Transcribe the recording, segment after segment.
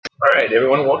Alright,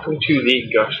 everyone, welcome to the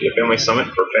Gaiscioch Family Summit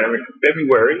for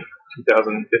February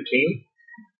 2015.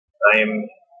 I am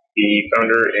the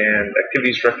founder and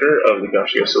activities director of the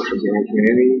Gaiscioch social gaming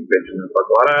community, Benjamin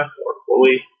Barglata, or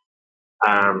Foley.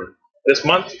 This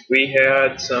month we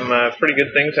had some pretty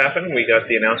good things happen. We got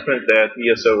the announcement that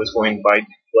ESO is going by to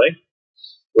play,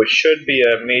 which should be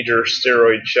a major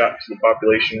steroid shot to the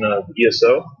population of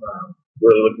ESO.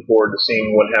 Really looking forward to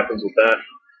seeing what happens with that.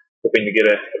 Hoping to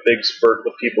get a big spurt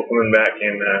of people coming back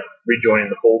and rejoining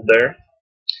the fold there.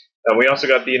 We also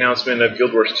got the announcement of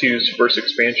Guild Wars 2's first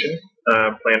expansion,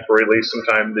 planned for release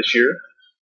sometime this year.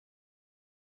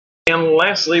 And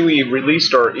lastly, we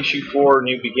released our issue 4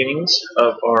 New Beginnings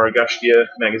of our Gaiscioch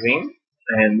magazine.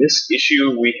 And this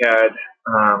issue we had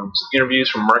some interviews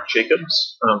from Mark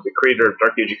Jacobs, the creator of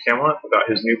Dark Age of Camelot, about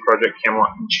his new project Camelot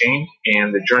Unchained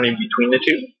and the journey between the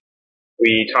two.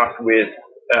 We talked with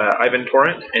Ivan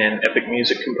Torrent, an epic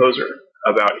music composer,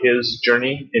 about his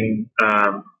journey in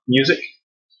music.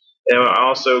 And I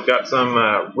also got some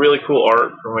really cool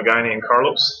art from a guy named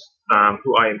Carlos,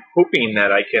 who I'm hoping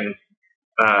that I can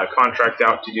contract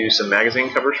out to do some magazine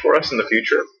covers for us in the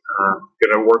future.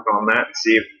 Going to work on that,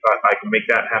 see if I can make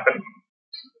that happen.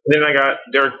 Then I got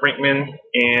Derek Brinkman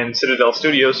and Citadel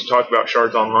Studios to talk about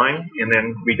Shards Online, and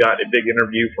then we got a big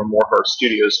interview from Warheart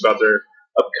Studios about their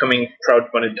upcoming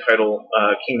crowdfunded title,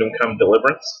 Kingdom Come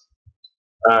Deliverance.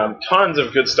 Tons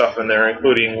of good stuff in there,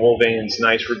 including Wolvane's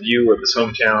nice review of his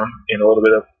hometown and a little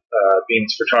bit of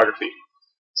Bean's photography.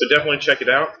 So definitely check it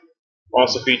out.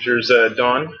 Also features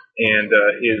Don and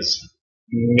his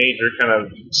major kind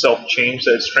of self-change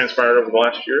that's transpired over the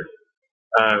last year.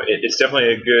 It's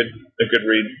definitely a good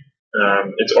read.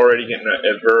 It's already getting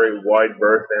a very wide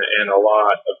berth and a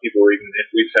lot of people reading it.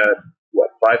 We've had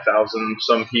 5,000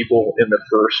 some people in the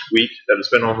first week that it's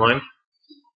been online.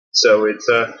 So it's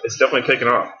definitely taken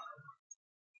off.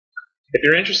 If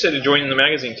you're interested in joining the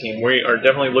magazine team, we are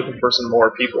definitely looking for some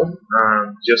more people.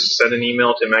 Just send an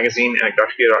email to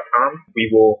magazine@gaiscioch.com. We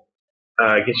will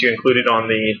get you included on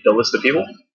the list of people.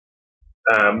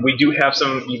 We do have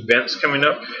some events coming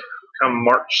up. Come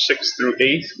March 6th through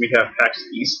 8th, we have PAX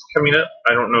East coming up.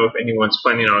 I don't know if anyone's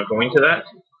planning on going to that,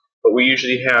 but we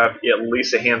usually have at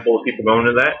least a handful of people going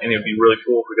to that, and it would be really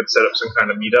cool if we could set up some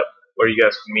kind of meetup where you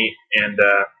guys can meet and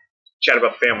chat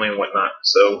about family and whatnot.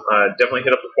 So definitely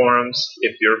hit up the forums.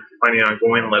 If you're planning on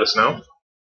going, let us know.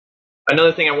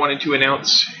 Another thing I wanted to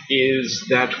announce is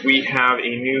that we have a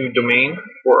new domain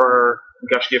for our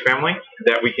Gaiscioch family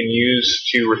that we can use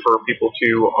to refer people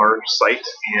to our site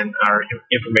and our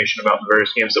information about the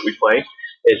various games that we play.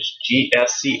 It's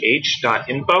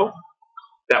gsch.info.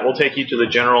 That will take you to the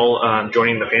general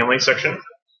joining the family section.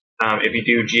 If you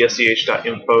do gsch.info/ESO,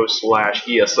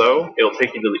 it'll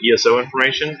take you to the ESO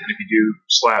information. And if you do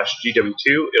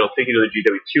 /GW2, it'll take you to the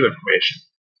GW2 information.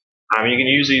 You can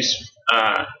use these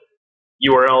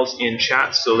URLs in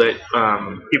chat so that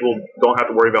people don't have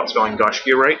to worry about spelling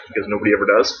Gaiscioch right, because nobody ever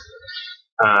does.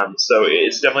 So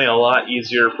it's definitely a lot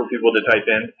easier for people to type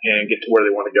in and get to where they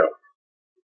want to go.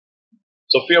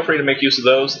 So feel free to make use of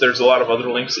those. There's a lot of other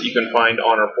links that you can find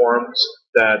on our forums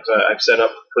that I've set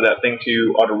up for that thing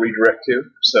to auto-redirect to.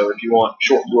 So if you want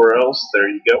short URLs, there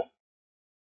you go.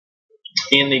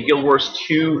 In the Guild Wars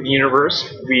 2 universe,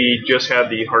 we just had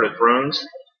the Heart of Thrones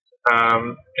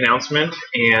announcement,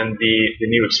 and the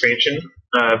new expansion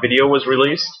video was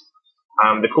released.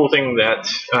 The cool thing that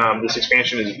this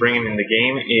expansion is bringing in the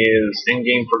game is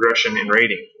in-game progression and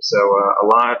raiding. So a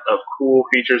lot of cool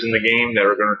features in the game that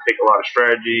are going to take a lot of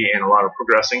strategy and a lot of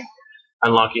progressing,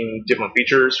 unlocking different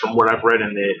features. From what I've read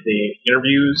in the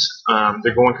interviews,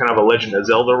 they're going kind of a Legend of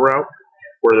Zelda route,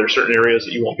 where there's certain areas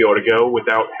that you won't be able to go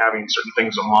without having certain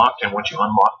things unlocked, and once you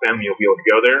unlock them, you'll be able to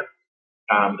go there,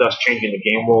 thus changing the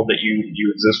game world that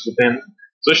you exist within.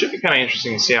 So it should be kind of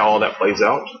interesting to see how all that plays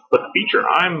out. But the feature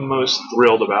I'm most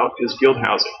thrilled about is guild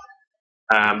housing.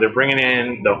 They're bringing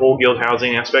in the whole guild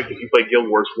housing aspect. If you play Guild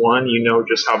Wars 1, you know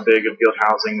just how big of guild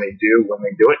housing they do when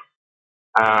they do it.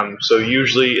 So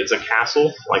usually it's a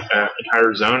castle, like an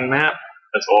entire zone map.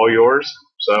 That's all yours.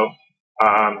 So,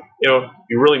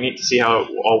 you really need to see how it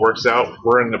all works out.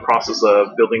 We're in the process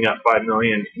of building up 5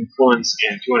 million influence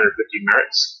and 250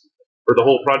 merits for the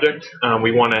whole project.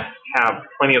 We want to have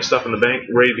plenty of stuff in the bank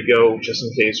ready to go just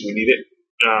in case we need it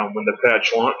when the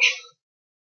patch launch.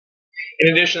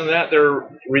 In addition to that, they're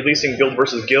releasing Guild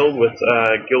vs. Guild with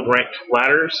guild ranked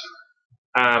ladders.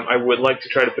 I would like to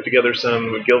try to put together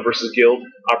some Guild vs. Guild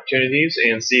opportunities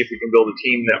and see if we can build a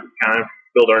team that would kind of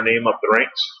build our name up the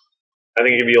ranks. I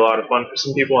think it could be a lot of fun for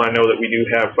some people. I know that we do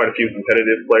have quite a few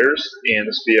competitive players, and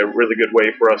this would be a really good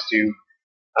way for us to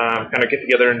kind of get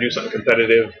together and do something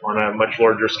competitive on a much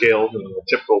larger scale than the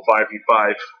typical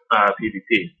 5v5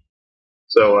 PvP.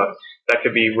 So that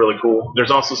could be really cool.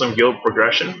 There's also some guild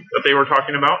progression that they were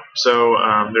talking about. So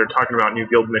they're talking about new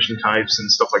guild mission types and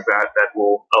stuff like that that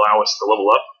will allow us to level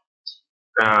up.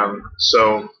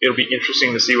 So it'll be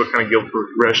interesting to see what kind of guild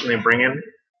progression they bring in.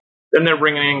 Then they're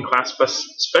bringing in class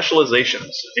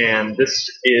specializations, and this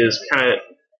is kind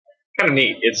of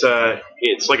neat. It's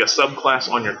like a subclass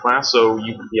on your class, so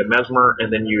you can be a mesmer,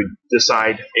 and then you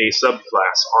decide a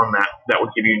subclass on that. That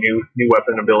would give you new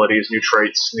weapon abilities, new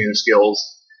traits, new skills,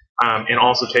 and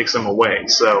also takes them away.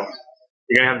 So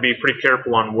you're gonna have to be pretty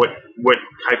careful on what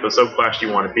type of subclass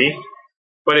you want to be.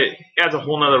 But it adds a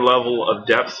whole nother level of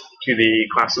depth to the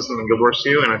class system in Guild Wars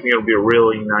 2, and I think it'll be a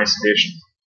really nice addition.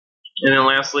 And then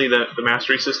lastly, the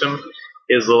mastery system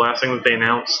is the last thing that they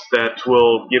announced that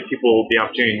will give people the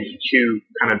opportunity to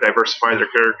kind of diversify their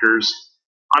characters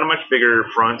on a much bigger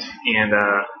front and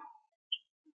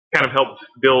kind of help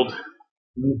build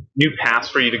new paths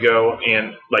for you to go.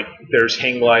 And like there's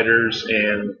hang gliders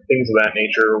and things of that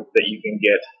nature that you can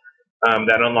get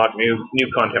that unlock new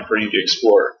content for you to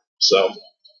explore. So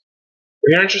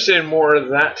if you're interested in more of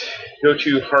that, go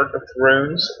to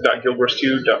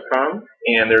heartofthrones.guildwars2.com,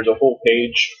 and there's a whole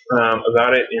page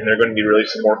about it, and they're going to be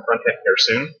releasing more content here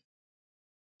soon.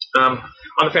 On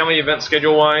the family event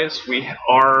schedule-wise, we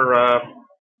are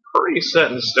pretty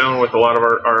set in stone with a lot of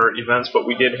our events, but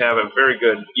we did have a very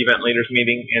good event leaders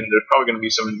meeting, and there's probably going to be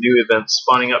some new events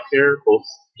spawning up here, both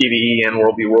PvE and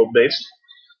World v World based.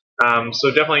 So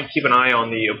definitely keep an eye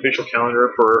on the official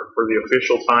calendar for the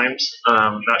official times.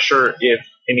 Not sure if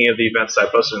any of the events I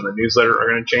posted in the newsletter are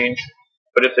going to change,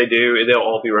 but if they do, they'll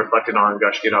all be reflected on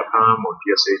Gaiscioch.com or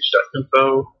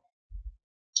gsh.info.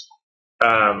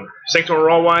 Sanctum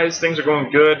Roll-wise, things are going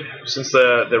good. Since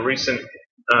the recent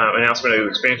announcement of the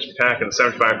expansion pack and the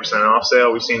 75% off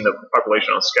sale, we've seen the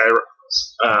population on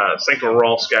Sanctum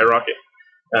Roll skyrocket.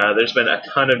 There's been a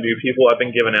ton of new people. I've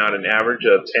been giving out an average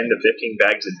of 10 to 15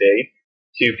 bags a day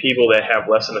to people that have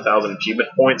less than 1,000 achievement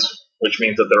points, which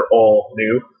means that they're all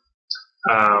new.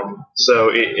 So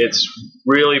it's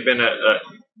really been a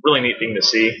really neat thing to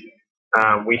see.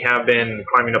 We have been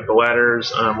climbing up the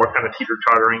ladders. We're kind of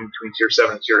teeter-tottering between Tier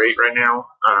 7 and Tier 8 right now.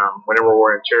 Whenever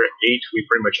we're in Tier 8, we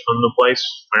pretty much own the place.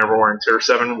 Whenever we're in Tier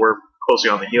 7, we're closely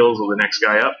on the heels of the next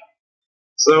guy up.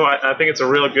 So I think it's a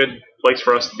real good place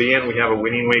for us to be in. We have a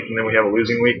winning week and then we have a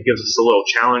losing week. It gives us a little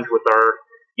challenge with our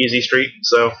easy streak.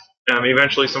 So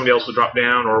eventually somebody else will drop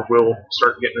down, or we'll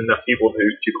start getting enough people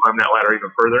to climb that ladder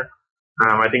even further.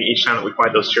 I think each time that we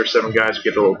fight those Tier 7 guys, we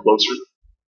get a little closer.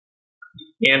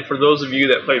 And for those of you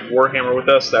that played Warhammer with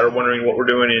us that are wondering what we're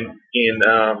doing in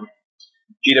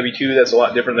GW2, that's a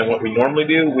lot different than what we normally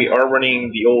do. We are running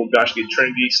the old Gaiscioch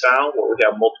Trinity style, where we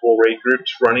have multiple raid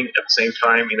groups running at the same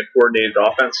time in a coordinated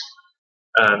offense.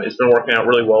 It's been working out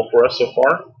really well for us so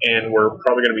far, and we're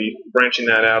probably going to be branching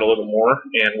that out a little more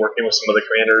and working with some other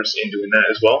commanders in doing that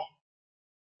as well.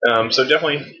 So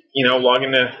definitely, log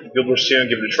into Guild Wars 2 and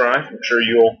give it a try. I'm sure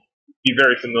you'll be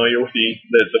very familiar with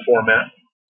the format.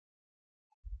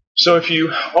 So if you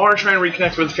are trying to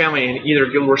reconnect with family in either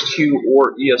Guild Wars 2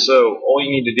 or ESO, all you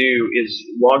need to do is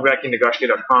log back into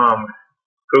Gaiscioch.com,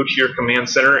 go to your command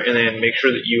center, and then make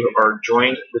sure that you are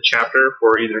joined the chapter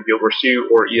for either Guild Wars 2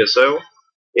 or ESO.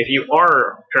 If you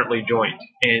are currently joined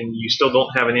and you still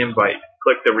don't have an invite,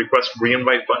 click the Request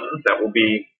Reinvite button. That will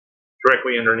be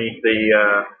directly underneath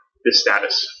the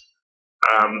status.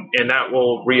 And that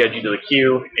will re-add you to the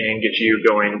queue and get you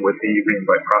going with the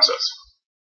reinvite process.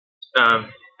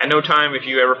 At no time, if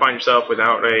you ever find yourself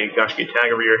without a Gaiscioch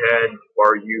tag over your head,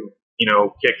 or you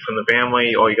kicked from the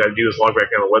family, all you got to do is log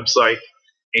back on the website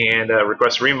and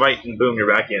request a reinvite, and boom, you're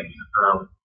back in.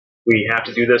 We have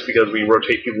to do this because we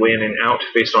rotate people in and out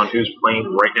based on who's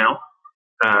playing right now.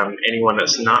 Anyone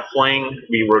that's not playing,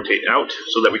 we rotate out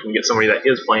so that we can get somebody that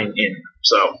is playing in.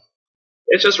 So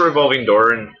it's just a revolving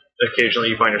door, and occasionally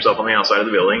you find yourself on the outside of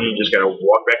the building, and you just got to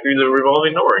walk back through the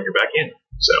revolving door, and you're back in.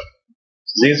 So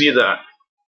it's as easy as that.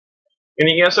 In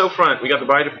the ESO front, we got the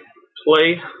buy to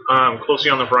play closely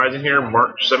on the horizon here,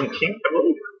 March 17th, I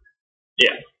believe.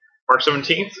 Yeah, March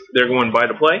 17th, they're going buy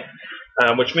to play,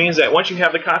 which means that once you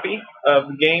have the copy of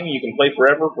the game, you can play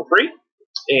forever for free.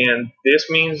 And this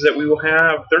means that we will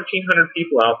have 1,300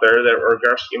 people out there that are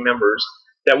Gaiscioch members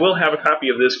that will have a copy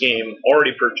of this game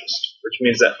already purchased, which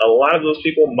means that a lot of those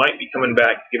people might be coming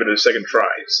back to give it a second try.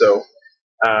 So,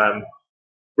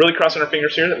 really crossing our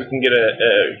fingers here that we can get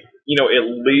at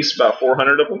least about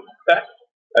 400 of them back.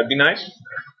 That'd be nice.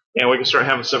 And we can start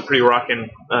having some pretty rocking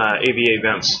AVA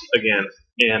events again,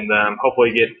 and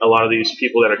hopefully get a lot of these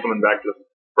people that are coming back to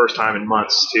first time in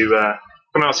months to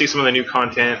come out and see some of the new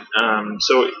content.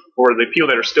 So for the people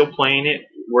that are still playing it,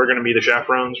 we're going to be the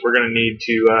chaperones. We're going to need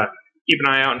to keep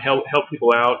an eye out and help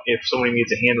people out. If somebody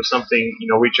needs a hand with something,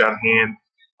 reach out a hand,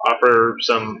 offer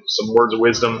some words of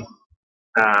wisdom.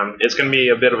 It's going to be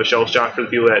a bit of a shell shock for the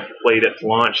people that played at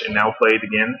launch and now played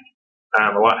again.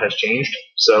 A lot has changed,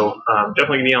 so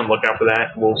definitely be on the lookout for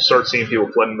that. We'll start seeing people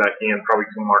flooding back in probably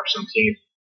come March 17th,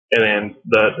 and then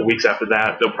the weeks after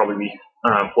that, they'll probably be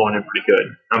flowing in pretty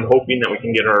good. I'm hoping that we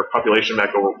can get our population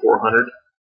back over 400,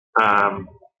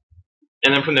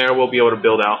 and then from there we'll be able to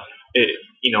build out it,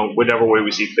 whatever way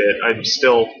we see fit. I'm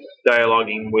still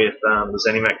dialoguing with the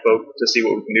ZeniMac folk to see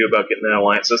what we can do about getting the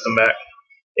Alliance system back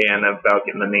and about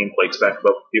getting the nameplates back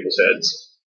above people's heads.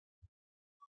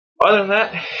 Other than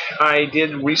that, I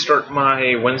did restart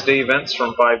my Wednesday events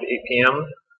from 5 to 8 p.m.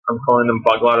 I'm calling them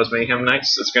Foglada's Mayhem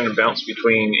Nights. It's going to bounce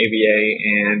between AVA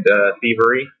and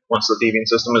Thievery once the thieving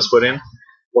system is put in.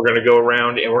 We're going to go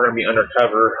around and we're going to be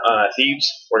undercover thieves.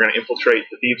 We're going to infiltrate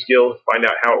the Thieves Guild, find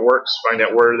out how it works, find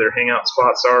out where their hangout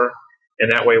spots are,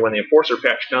 and that way when the Enforcer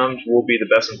patch comes, we'll be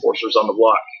the best enforcers on the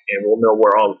block, and we'll know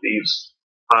where all the thieves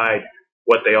hide,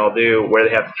 what they all do, where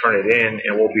they have to turn it in,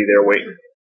 and we'll be there waiting.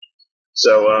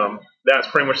 So that's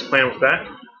pretty much the plan with that.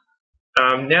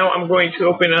 Now I'm going to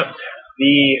open up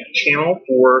the channel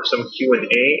for some Q&A.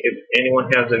 If anyone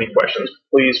has any questions,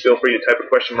 please feel free to type a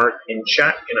question mark in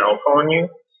chat, and I'll call on you,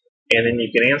 and then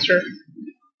you can answer.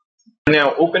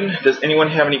 Now open. Does anyone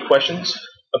have any questions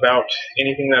about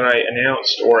anything that I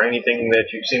announced or anything that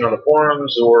you've seen on the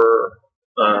forums, or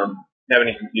have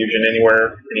any confusion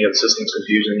anywhere, any of the systems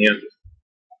confusing you?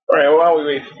 All right, while we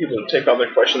wait for people to take all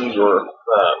their questions or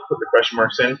put the question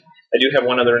marks in, I do have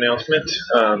one other announcement.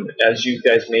 As you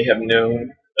guys may have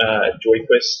known,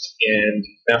 JoyQuest and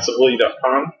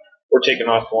Massively.com were taken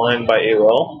offline by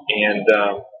AOL, and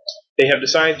they have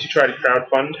decided to try to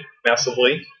crowdfund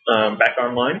Massively back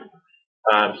online.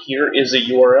 Here is a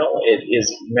URL. It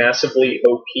is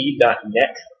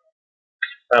massivelyop.net.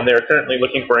 They are currently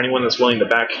looking for anyone that's willing to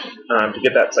to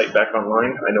get that site back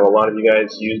online. I know a lot of you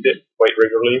guys used it quite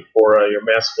regularly for your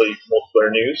Massively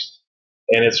multiplayer news,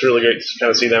 and it's really great to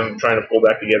kind of see them trying to pull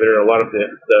back together. A lot of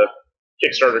the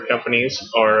Kickstarter companies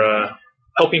are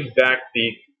helping back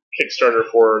the Kickstarter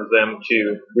for them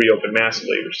to reopen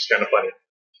Massively, which is kind of funny.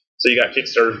 So you got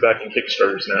Kickstarters back in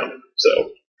Kickstarters now.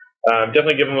 So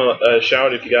definitely give them a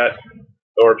shout if you got,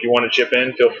 or if you want to chip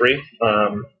in, feel free.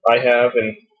 I have,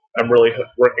 and I'm really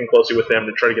working closely with them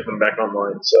to try to get them back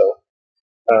online. So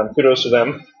kudos to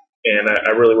them, and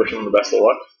I really wish them the best of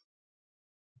luck.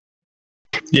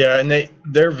 Yeah, and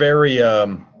they're very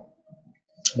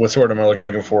what's the word I'm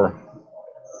looking for?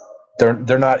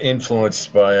 They're not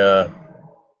influenced by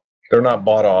they're not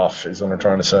bought off, is what I'm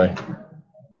trying to say.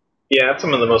 Yeah, that's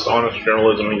some of the most honest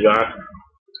journalism we got,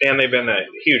 and they've been a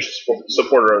huge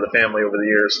supporter of the family over the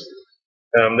years.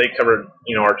 They covered,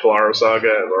 our Tularo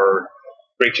saga, or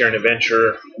Great Tyranid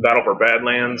Adventure, Battle for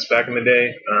Badlands back in the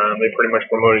day. They pretty much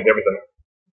promoted everything.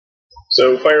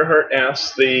 So Fireheart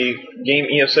asks, the game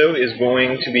ESO is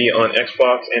going to be on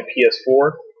Xbox and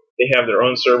PS4. They have their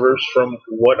own servers. From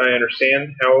what I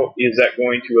understand, how is that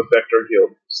going to affect our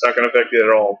guild? It's not going to affect it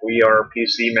at all. We are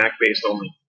PC, Mac based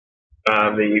only.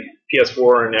 The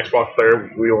PS4 and Xbox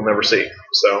player we will never see.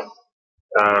 So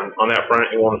on that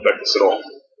front, it won't affect us at all.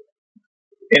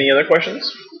 Any other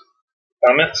questions?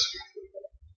 Comments?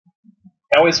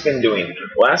 How is Finn doing?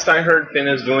 Last I heard, Finn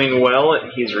is doing well.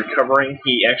 He's recovering.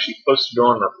 He actually posted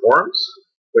on the forums,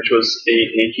 which was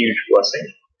a huge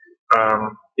blessing.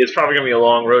 It's probably going to be a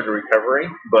long road to recovery,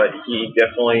 but he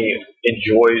definitely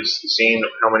enjoys seeing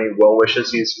how many well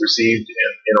wishes he's received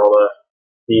and all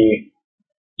the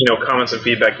comments and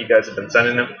feedback you guys have been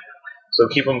sending him. So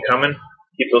keep them coming.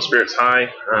 Keep those spirits high.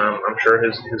 I'm sure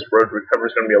his road to recovery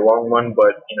is going to be a long one,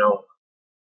 but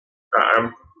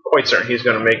I'm quite certain he's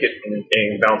going to make it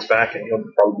and bounce back, and he'll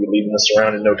probably be leaving us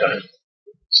around in no time.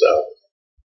 So,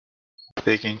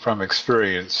 speaking from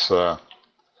experience,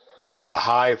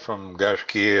 high from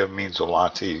Gaiscioch means a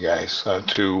lot to you guys,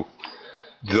 to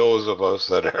those of us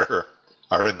that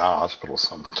are in the hospital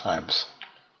sometimes.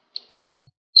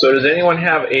 So does anyone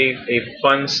have a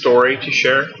fun story to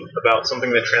share about something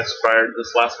that transpired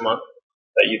this last month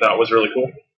that you thought was really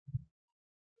cool?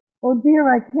 Oh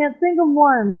dear, I can't think of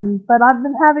one, but I've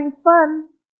been having fun.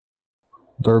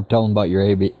 Verb, tell them about your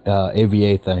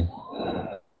AVA thing.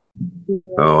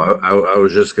 Oh, I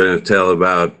was just going to tell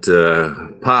about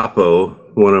Papo,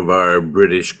 one of our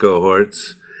British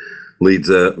cohorts, leads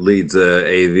a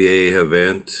AVA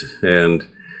event, and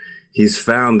he's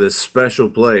found this special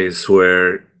place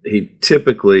where he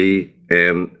typically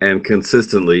and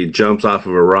consistently jumps off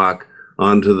of a rock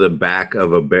onto the back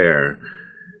of a bear.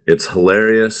 It's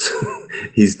hilarious.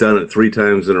 He's done it 3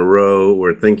 times in a row.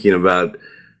 We're thinking about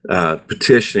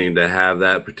petitioning to have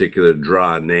that particular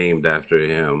draw named after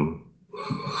him.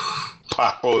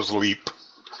 Papo's Leap.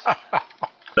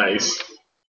 Nice.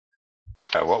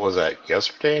 What was that,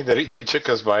 yesterday that he took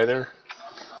us by there?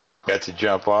 Got to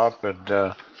jump off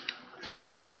and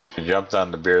jumped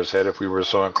on the bear's head if we were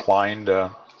so inclined.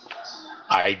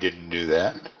 I didn't do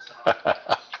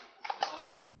that.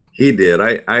 He did.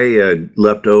 I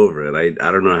leapt over it.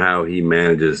 I don't know how he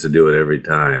manages to do it every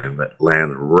time, but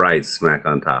land right smack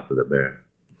on top of the bear.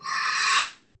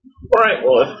 All right,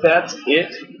 well, if that's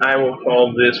it, I will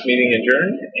call this meeting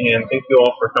adjourned, and thank you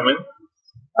all for coming.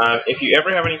 If you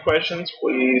ever have any questions,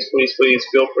 please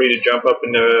feel free to jump up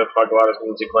into Puglatta's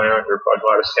Music Lounge or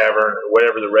Puglatta's Tavern or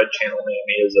whatever the red channel name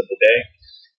is of the day.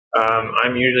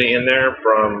 I'm usually in there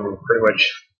from pretty much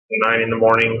 9 in the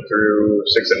morning through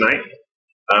 6 at night.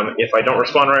 If I don't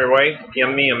respond right away,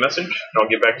 PM me a message, and I'll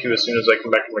get back to you as soon as I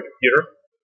come back to my computer.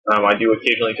 I do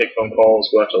occasionally take phone calls,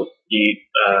 go out to eat,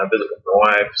 visit with my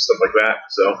wife, stuff like that.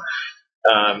 So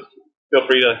feel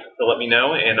free to let me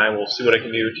know, and I will see what I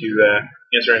can do to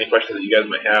answer any questions that you guys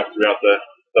might have throughout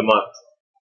the month.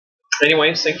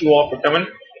 Anyways, thank you all for coming,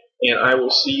 and I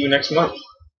will see you next month.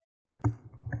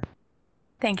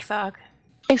 Thank you, Fog.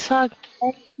 Thanks, Fog.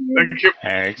 Thank you.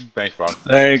 Thanks, Bob.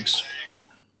 Thanks.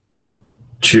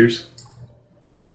 Cheers.